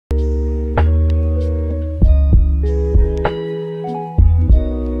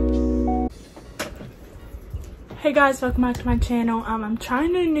Hey guys, welcome back to my channel. I'm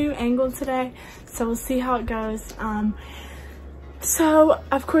trying a new angle today, so we'll see how it goes. So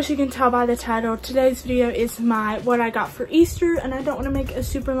of course you can tell by the title, today's video is what I got for Easter, and I don't want to make a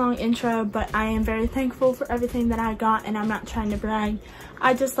super long intro, but I am very thankful for everything that I got, and I'm not trying to brag.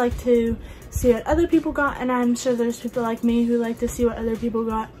 I just like to see what other people got, and I'm sure there's people like me who like to see what other people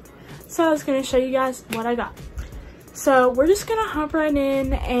got. So I was going to show you guys what I got. So we're just gonna hop right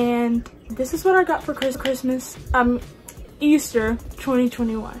in, and this is what I got for Christmas, Easter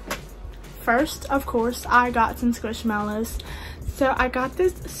 2021. First, of course, I got some Squishmallows. So I got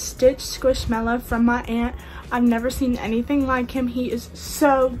this Stitch Squishmallow from my aunt. I've never seen anything like him. He is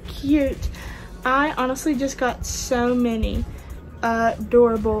so cute. I honestly just got so many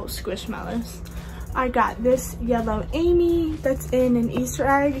adorable Squishmallows. I got this yellow Amy that's in an Easter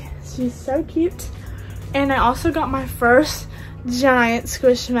egg. She's so cute. And I also got my first giant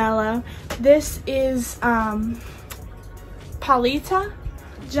Squishmallow. This is Paulita,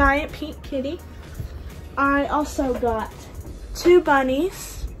 giant pink kitty. I also got two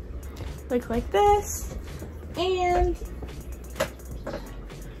bunnies, look like this, and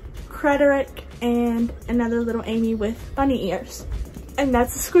Frederick and another little Amy with bunny ears. And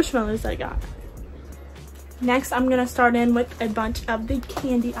that's the Squishmallows I got. Next, I'm gonna start in with a bunch of the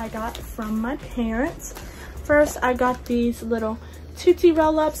candy I got from my parents. First, I got these little Tootsie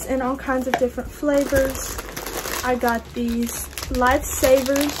Roll-Ups in all kinds of different flavors. I got these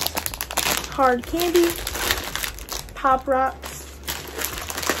Lifesavers hard candy, Pop Rocks,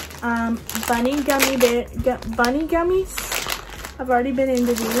 bunny gummies. I've already been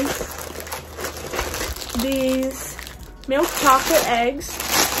into these. These milk chocolate eggs.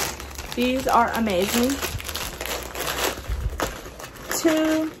 These are amazing.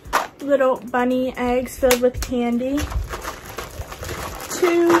 Two little bunny eggs filled with candy.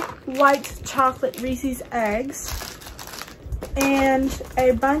 Two white chocolate Reese's eggs. And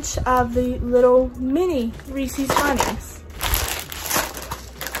a bunch of the little mini Reese's bunnies.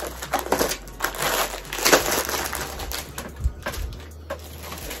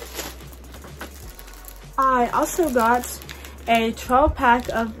 I also got a 12-pack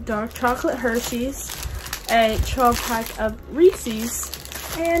of dark chocolate Hershey's, a 12-pack of Reese's,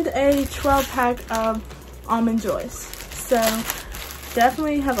 and a 12-pack of Almond Joys. So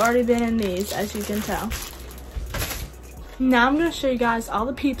definitely have already been in these, as you can tell. Now I'm going to show you guys all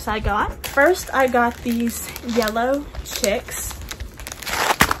the peeps I got. First, I got these yellow chicks.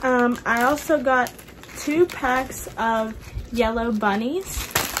 I also got 2 packs of yellow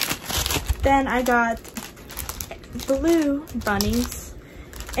bunnies. Then I got blue bunnies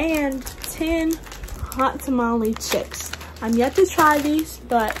and 10 hot tamale chicks. I'm yet to try these,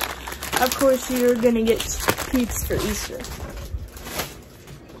 but of course you're going to get peeps for Easter.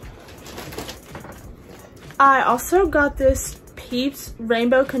 I also got this Peeps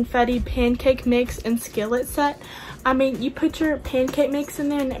Rainbow Confetti Pancake Mix and Skillet set. I mean, you put your pancake mix in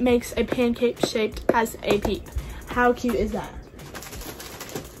there and it makes a pancake shaped as a peep. How cute is that?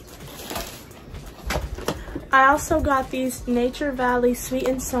 I also got these Nature Valley Sweet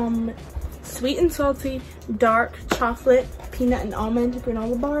and Salty Dark Chocolate Peanut and Almond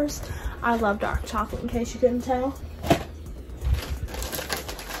Granola Bars. I love dark chocolate, in case you couldn't tell.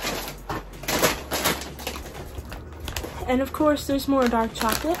 And of course, there's more dark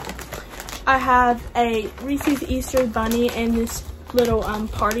chocolate. I have a Reese's Easter Bunny and this little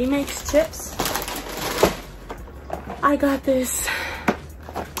party mix chips. I got this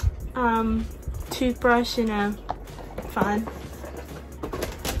toothbrush, you know, fun.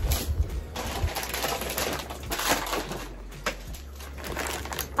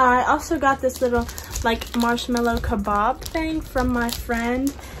 I also got this little like marshmallow kebab thing from my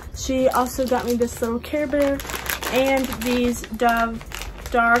friend. She also got me this little Care Bear and these Dove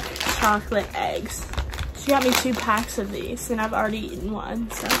dark chocolate eggs. She got me 2 packs of these, and I've already eaten one,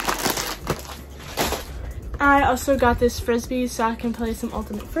 so. I also got this Frisbee so I can play some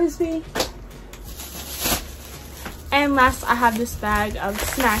Ultimate Frisbee. And last, I have this bag of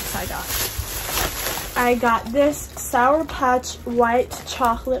snacks I got. I got this Sour Patch White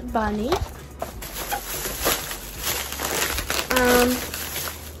Chocolate Bunny.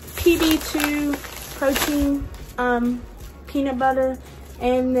 PB2 protein peanut butter,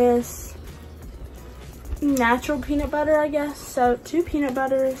 and this natural peanut butter, I guess. So 2 peanut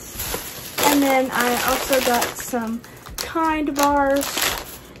butters. And then I also got some Kind bars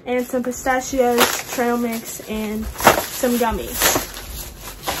and some pistachios, trail mix, and some gummies.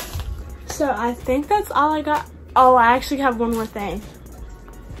 So I think that's all I got. Oh, I actually have one more thing.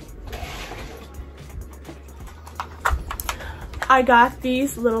 I got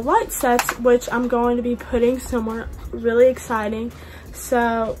these little light sets, which I'm going to be putting somewhere really exciting.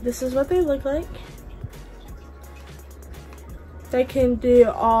 So this is what they look like. They can do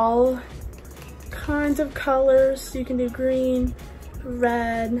all kinds of colors. You can do green,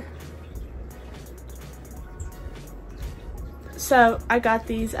 red. So I got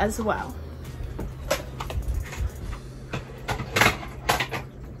these as well.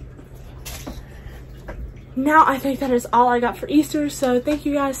 Now I think that is all I got for Easter, so thank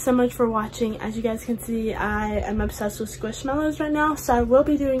you guys so much for watching. As you guys can see, I am obsessed with Squishmallows right now, so I will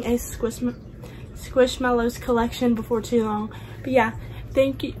be doing a Squishmallows collection before too long. But yeah,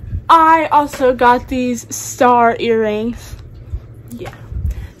 thank you. I also got these star earrings. Yeah.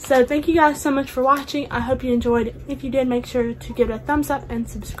 So thank you guys so much for watching. I hope you enjoyed it. If you did, make sure to give it a thumbs up and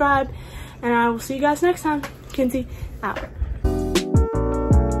subscribe. And I will see you guys next time. Kensy out.